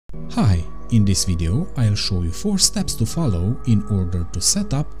Hi, in this video I'll show you 4 steps to follow in order to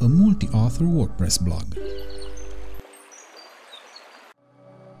set up a multi-author WordPress blog.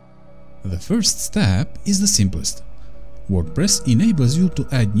 The first step is the simplest. WordPress enables you to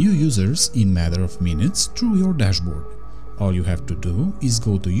add new users in a matter of minutes through your dashboard. All you have to do is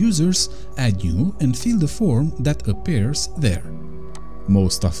go to Users, Add New and fill the form that appears there.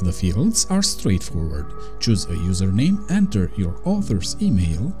 Most of the fields are straightforward. Choose a username, enter your author's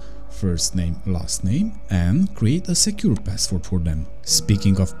email, first name, last name, and create a secure password for them.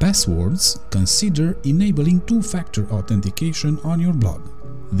 Speaking of passwords, consider enabling two-factor authentication on your blog.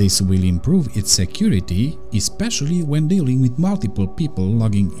 This will improve its security, especially when dealing with multiple people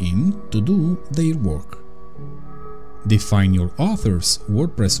logging in to do their work. Define your author's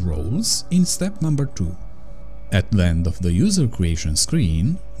WordPress roles in step number 2. At the end of the user creation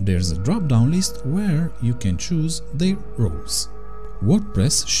screen, there's a drop-down list where you can choose their roles.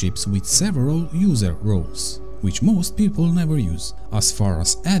 WordPress ships with several user roles, which most people never use. As far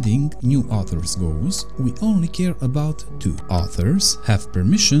as adding new authors goes, we only care about 2. Authors have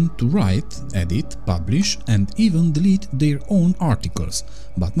permission to write, edit, publish and even delete their own articles,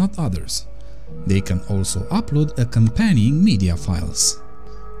 but not others. They can also upload accompanying media files.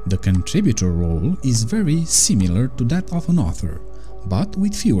 The contributor role is very similar to that of an author, but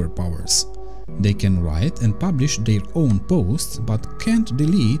with fewer powers. They can write and publish their own posts, but can't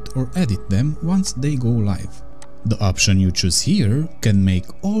delete or edit them once they go live. The option you choose here can make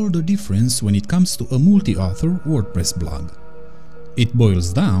all the difference when it comes to a multi-author WordPress blog. It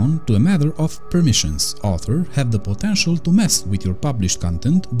boils down to a matter of permissions. Authors have the potential to mess with your published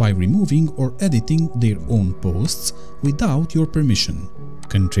content by removing or editing their own posts without your permission.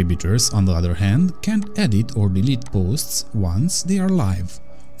 Contributors, on the other hand, can't edit or delete posts once they are live.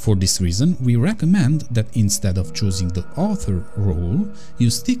 For this reason, we recommend that instead of choosing the author role, you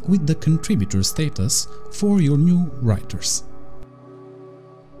stick with the contributor status for your new writers.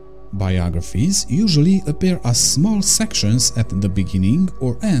 Biographies usually appear as small sections at the beginning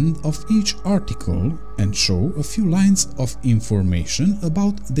or end of each article and show a few lines of information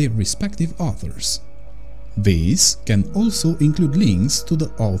about their respective authors. These can also include links to the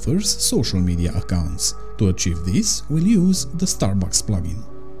author's social media accounts. To achieve this, we'll use the Starbucks plugin.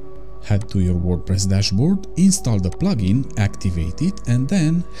 Head to your WordPress dashboard, install the plugin, activate it, and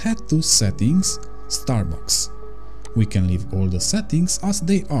then head to Settings, Starbucks. We can leave all the settings as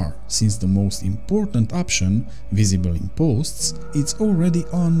they are, since the most important option, visible in posts, is already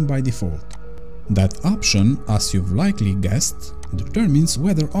on by default. That option, as you've likely guessed, determines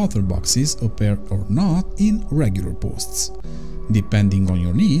whether author boxes appear or not in regular posts. Depending on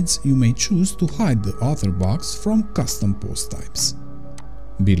your needs, you may choose to hide the author box from custom post types.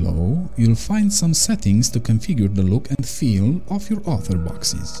 Below, you'll find some settings to configure the look and feel of your author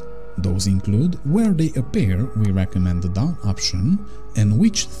boxes. Those include where they appear, we recommend the down option, and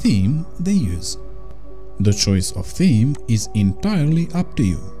which theme they use. The choice of theme is entirely up to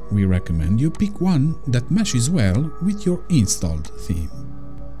you. We recommend you pick one that meshes well with your installed theme.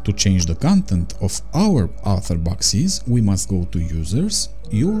 To change the content of our author boxes, we must go to Users,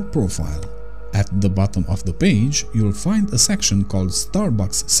 Your Profile. At the bottom of the page, you'll find a section called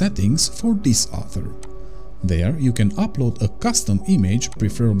Starbucks Settings for this author. There you can upload a custom image,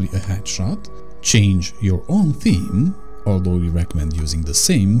 preferably a headshot, change your own theme, although we recommend using the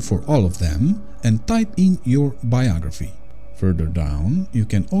same for all of them, and type in your biography. Further down, you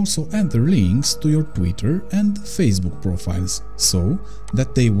can also enter links to your Twitter and Facebook profiles, so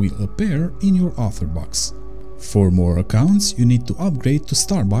that they will appear in your author box. For more accounts, you need to upgrade to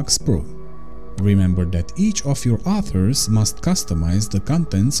Starbucks Pro. Remember that each of your authors must customize the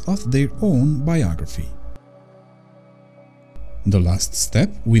contents of their own biography. The last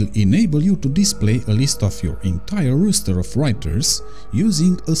step will enable you to display a list of your entire roster of writers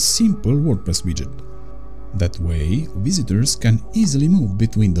using a simple WordPress widget. That way, visitors can easily move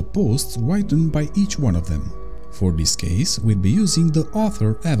between the posts written by each one of them. For this case, we'll be using the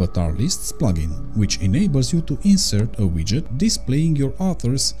Author Avatar Lists plugin, which enables you to insert a widget displaying your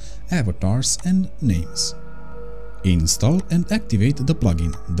authors' avatars and names. Install and activate the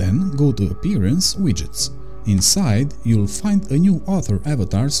plugin, then go to Appearance Widgets. Inside, you'll find a new Author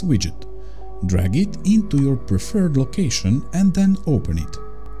Avatars widget. Drag it into your preferred location and then open it.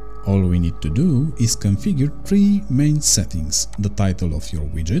 All we need to do is configure 3 main settings: the title of your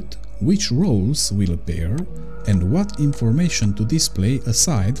widget, which roles will appear, and what information to display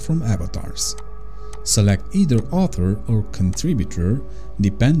aside from avatars. Select either author or contributor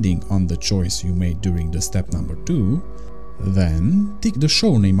depending on the choice you made during the step number 2, then tick the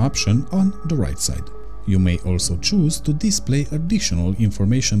Show Name option on the right side. You may also choose to display additional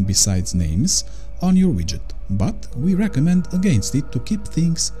information besides names on your widget, but we recommend against it to keep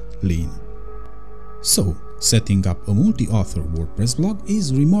things lean. So, setting up a multi-author WordPress blog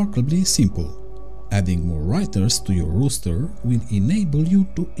is remarkably simple. Adding more writers to your roster will enable you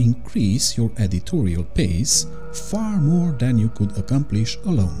to increase your editorial pace far more than you could accomplish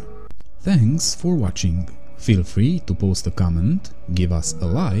alone. Thanks for watching. Feel free to post a comment, give us a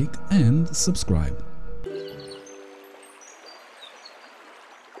like and subscribe.